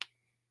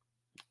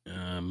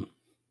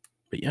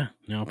 But yeah,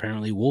 now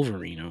apparently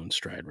Wolverine owns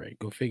Stride Right.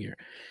 Go figure.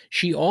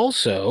 She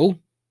also,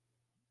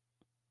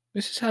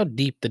 this is how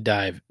deep the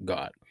dive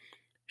got.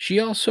 She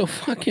also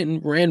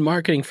fucking ran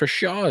marketing for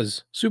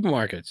Shaw's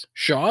supermarkets.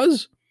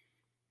 Shaw's?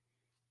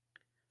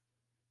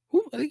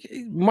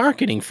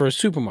 Marketing for a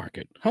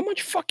supermarket. How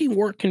much fucking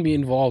work can be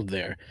involved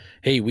there?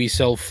 Hey, we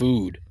sell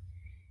food.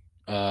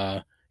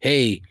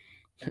 Hey,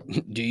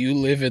 do you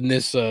live in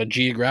this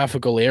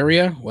geographical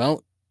area?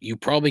 Well, you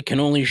probably can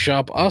only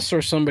shop us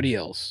or somebody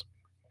else.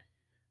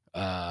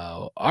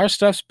 Our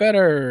stuff's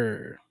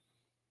better.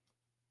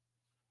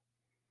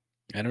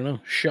 I don't know.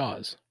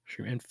 Shaw's.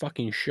 She ran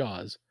fucking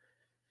Shaw's.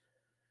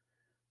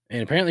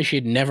 And apparently she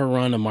had never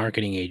run a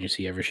marketing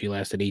agency ever. She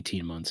lasted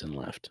 18 months and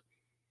left.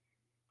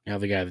 Now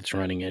the guy that's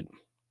running it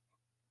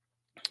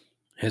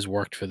has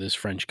worked for this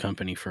French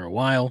company for a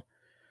while.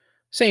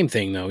 Same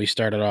thing, though. He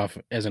started off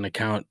as an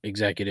account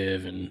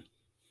executive, and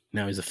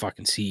now he's the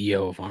fucking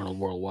CEO of Arnold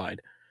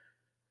Worldwide.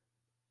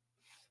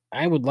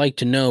 I would like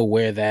to know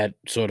where that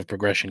sort of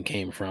progression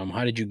came from.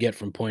 How did you get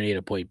from point A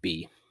to point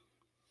B?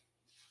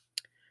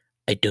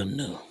 I don't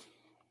know.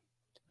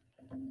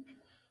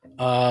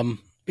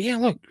 But yeah,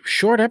 look,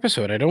 short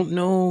episode. I don't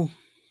know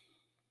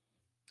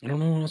what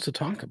else to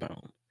talk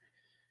about.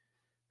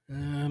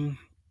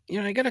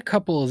 I got a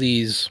couple of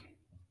these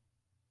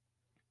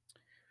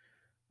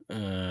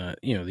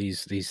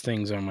these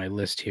things on my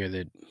list here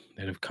that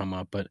have come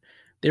up, but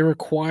they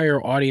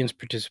require audience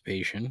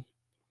participation,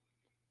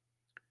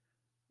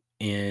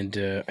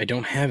 and I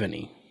don't have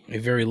any. I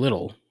have very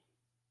little,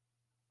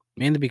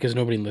 mainly because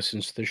nobody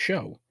listens to the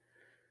show.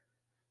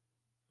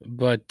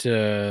 But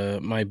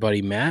my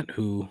buddy Matt,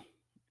 who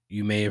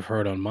you may have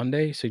heard on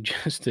Monday,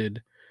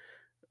 suggested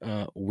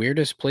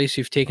weirdest place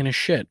you've taken a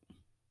shit.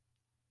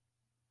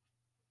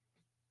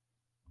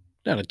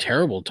 Not a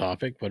terrible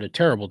topic, but a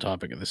terrible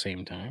topic at the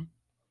same time.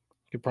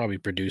 Could probably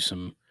produce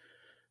some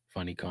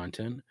funny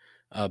content.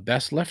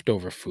 Best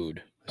leftover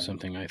food,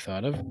 something I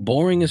thought of.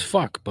 Boring as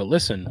fuck, but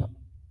listen.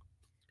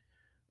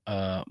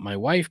 My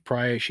wife,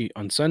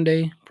 on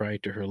Sunday, prior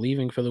to her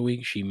leaving for the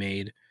week, she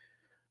made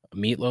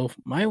meatloaf.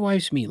 My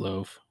wife's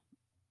meatloaf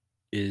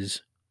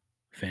is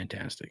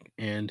fantastic.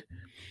 And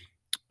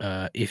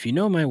if you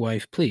know my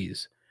wife,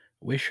 please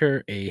wish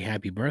her a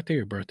happy birthday.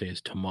 Her birthday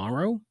is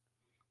tomorrow.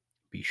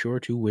 Be sure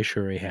to wish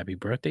her a happy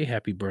birthday.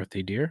 Happy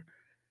birthday, dear.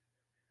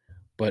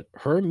 But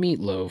her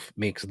meatloaf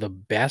makes the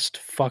best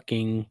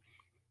fucking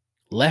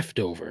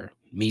leftover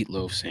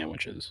meatloaf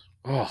sandwiches.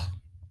 Oh,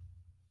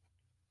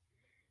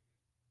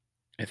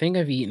 I think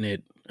I've eaten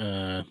it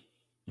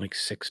like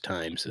 6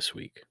 times this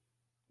week.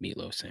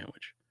 Meatloaf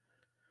sandwich.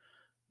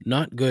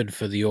 Not good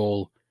for the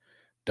old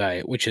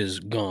diet, which is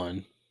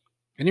gone.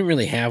 I didn't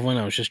really have one.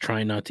 I was just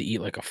trying not to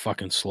eat like a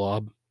fucking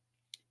slob.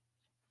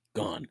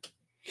 Gone.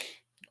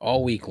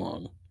 All week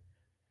long.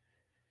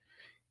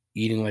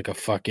 Eating like a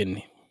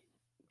fucking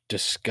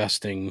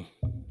disgusting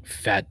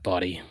fat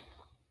body.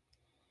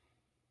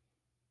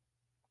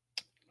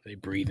 They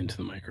breathe into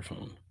the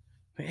microphone.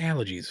 The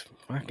allergies.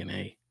 Fucking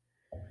A.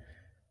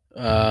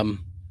 And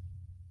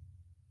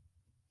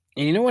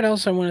you know what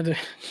else I wanted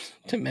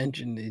to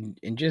mention?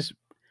 And just,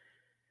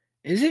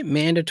 is it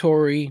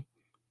mandatory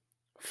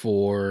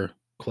for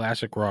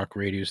classic rock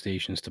radio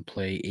stations to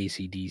play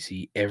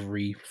AC/DC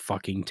every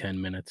fucking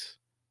 10 minutes?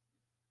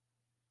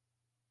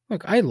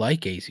 Look, I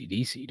like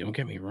AC/DC, don't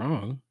get me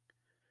wrong.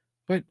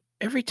 But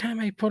every time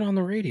I put on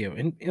the radio,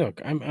 and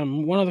look,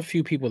 I'm one of the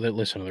few people that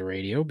listen to the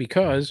radio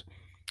because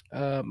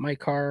my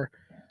car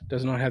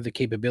does not have the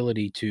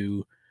capability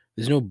to,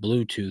 there's no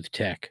Bluetooth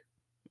tech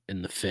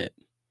in the Fit.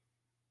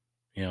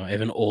 I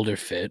have an older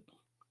Fit,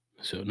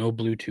 so no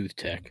Bluetooth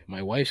tech.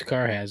 My wife's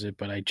car has it,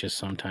 but I just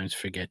sometimes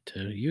forget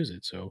to use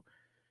it. So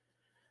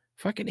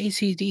fucking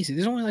AC/DC.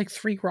 There's only like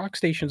 3 rock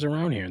stations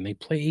around here, and they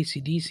play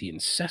AC/DC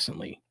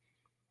incessantly.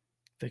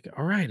 Like,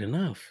 all right,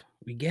 enough.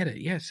 We get it.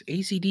 Yes,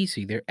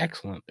 AC/DC. They're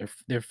excellent.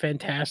 They're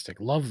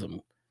fantastic. Love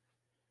them.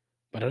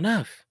 But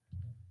enough.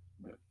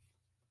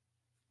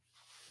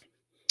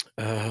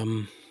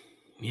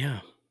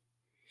 Yeah.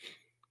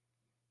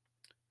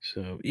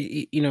 So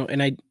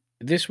and I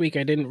this week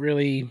I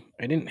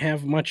didn't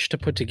have much to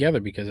put together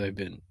because I've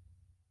been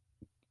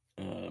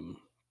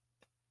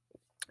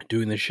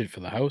doing this shit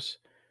for the house,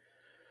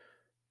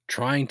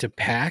 trying to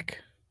pack.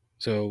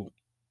 So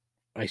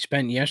I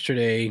spent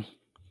yesterday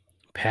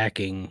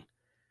packing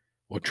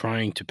or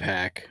trying to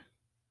pack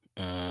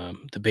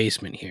the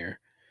basement here.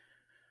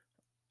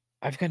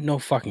 I've got no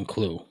fucking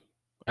clue.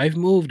 I've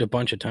moved a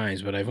bunch of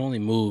times, but I've only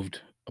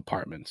moved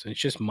apartments. It's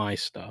just my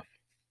stuff.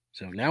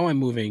 So now I'm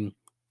moving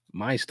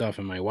my stuff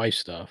and my wife's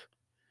stuff.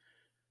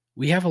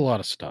 We have a lot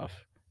of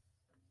stuff.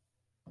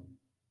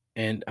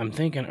 And I'm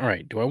thinking, all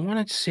right, do I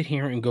want to sit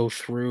here and go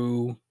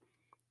through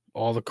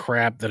all the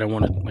crap that I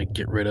want to like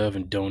get rid of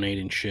and donate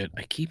and shit?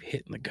 I keep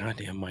hitting the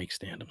goddamn mic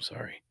stand. I'm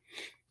sorry.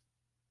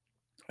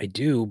 I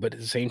do, but at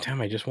the same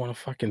time, I just want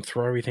to fucking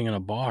throw everything in a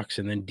box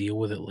and then deal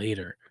with it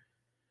later.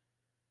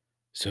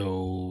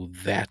 So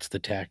that's the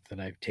tact that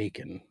I've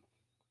taken.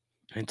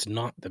 It's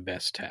not the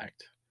best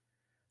tact.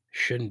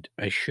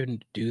 I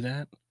shouldn't do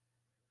that,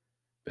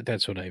 but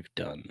that's what I've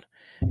done.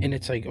 And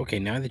it's like, okay,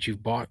 now that you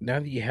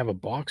have a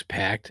box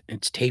packed,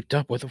 it's taped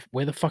up.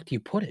 Where the fuck do you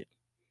put it?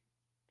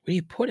 Where do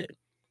you put it?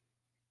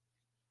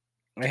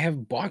 I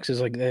have boxes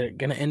like that are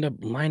gonna end up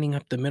lining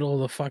up the middle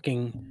of the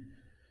fucking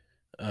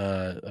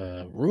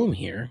room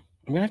here.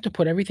 I'm gonna have to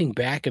put everything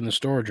back in the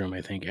storage room,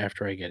 I think,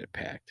 after I get it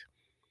packed.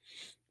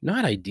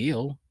 Not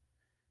ideal.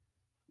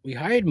 We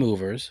hired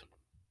movers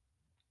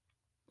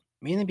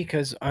mainly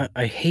because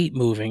I hate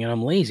moving and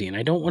I'm lazy and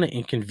I don't want to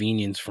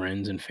inconvenience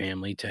friends and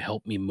family to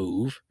help me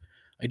move.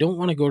 I don't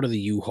want to go to the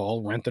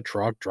U-Haul, rent the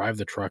truck, drive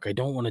the truck. I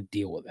don't want to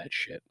deal with that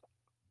shit.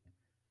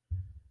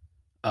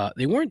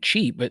 They weren't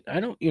cheap, but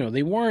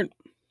they weren't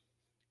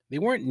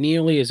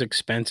nearly as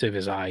expensive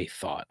as I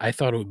thought. I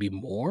thought it would be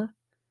more.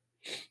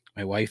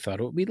 My wife thought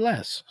it would be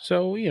less.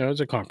 So, it's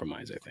a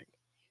compromise, I think.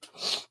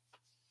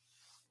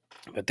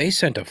 But they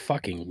sent a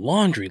fucking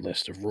laundry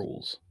list of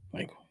rules.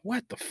 Like,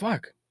 what the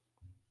fuck?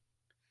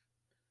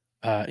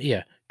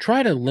 Yeah.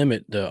 Try to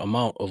limit the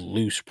amount of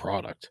loose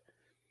product.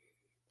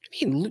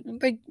 I mean,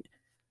 like,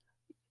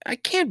 I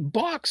can't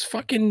box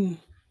fucking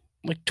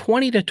like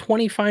 20 to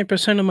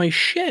 25% of my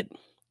shit.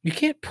 You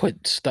can't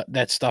put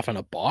that stuff in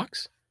a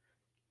box.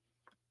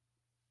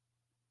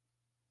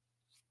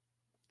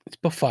 It's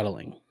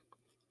befuddling.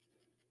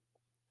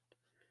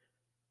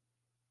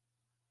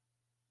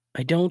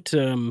 I don't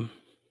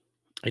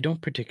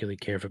particularly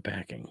care for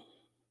packing.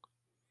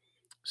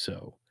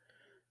 So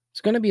it's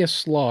going to be a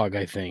slog,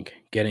 I think,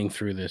 getting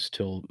through this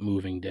till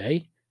moving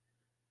day.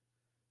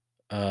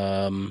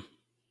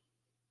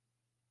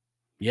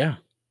 Yeah,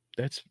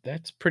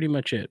 that's pretty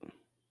much it.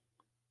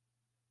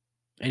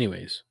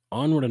 Anyways,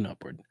 onward and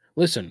upward.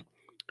 Listen,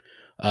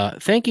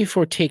 thank you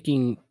for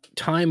taking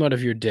time out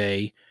of your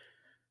day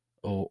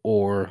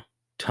or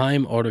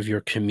time out of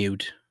your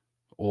commute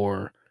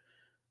or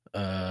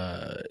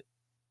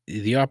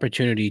the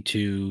opportunity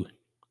to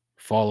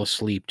fall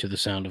asleep to the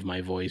sound of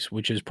my voice,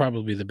 which is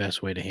probably the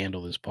best way to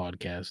handle this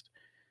podcast.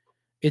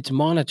 It's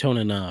monotone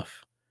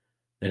enough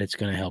that it's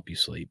going to help you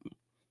sleep.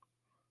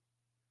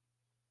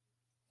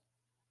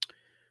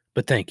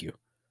 But thank you.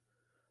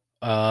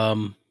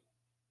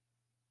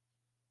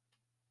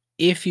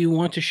 If you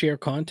want to share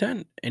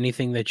content,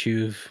 anything that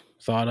you've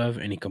thought of,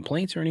 any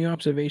complaints or any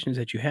observations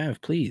that you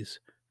have, please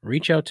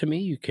reach out to me.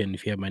 You can,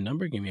 if you have my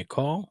number, give me a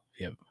call. If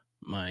you have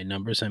my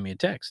number, send me a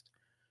text.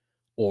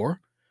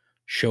 Or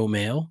show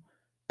mail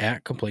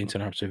at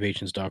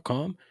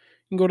complaintsandobservations.com. You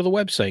can go to the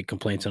website,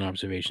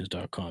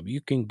 complaintsandobservations.com.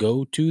 You can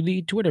go to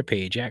the Twitter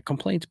page at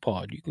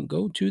complaintspod. You can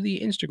go to the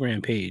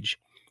Instagram page,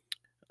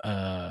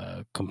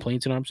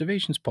 complaints and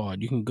observations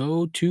pod. You can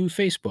go to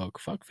Facebook.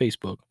 Fuck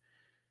Facebook.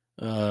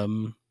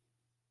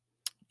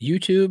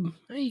 YouTube,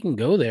 you can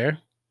go there.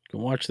 You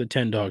can watch the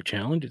 10 dog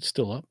challenge. It's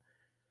still up.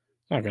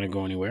 It's not going to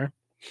go anywhere.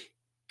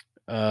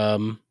 Or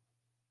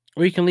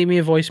you can leave me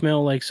a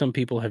voicemail like some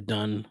people have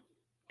done.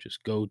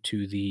 Just go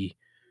to the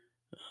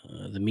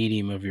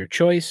medium of your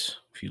choice.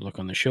 If you look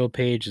on the show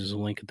page, there's a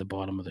link at the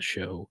bottom of the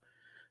show,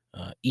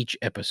 each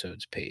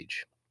episode's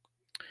page.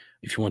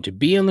 If you want to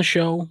be on the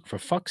show, for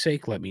fuck's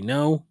sake, let me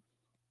know.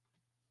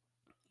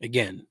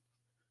 Again,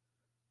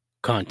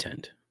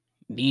 content.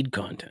 Need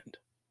content.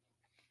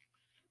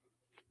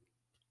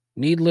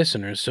 Need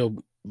listeners.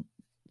 So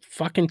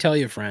fucking tell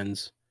your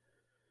friends.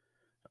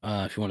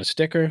 If you want a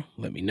sticker,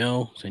 let me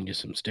know. Send you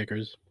some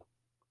stickers.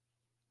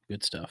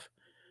 Good stuff.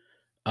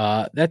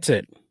 That's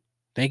it.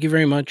 Thank you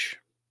very much.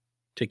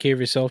 Take care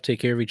of yourself. Take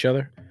care of each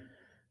other.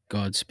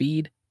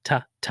 Godspeed.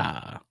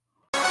 Ta-ta.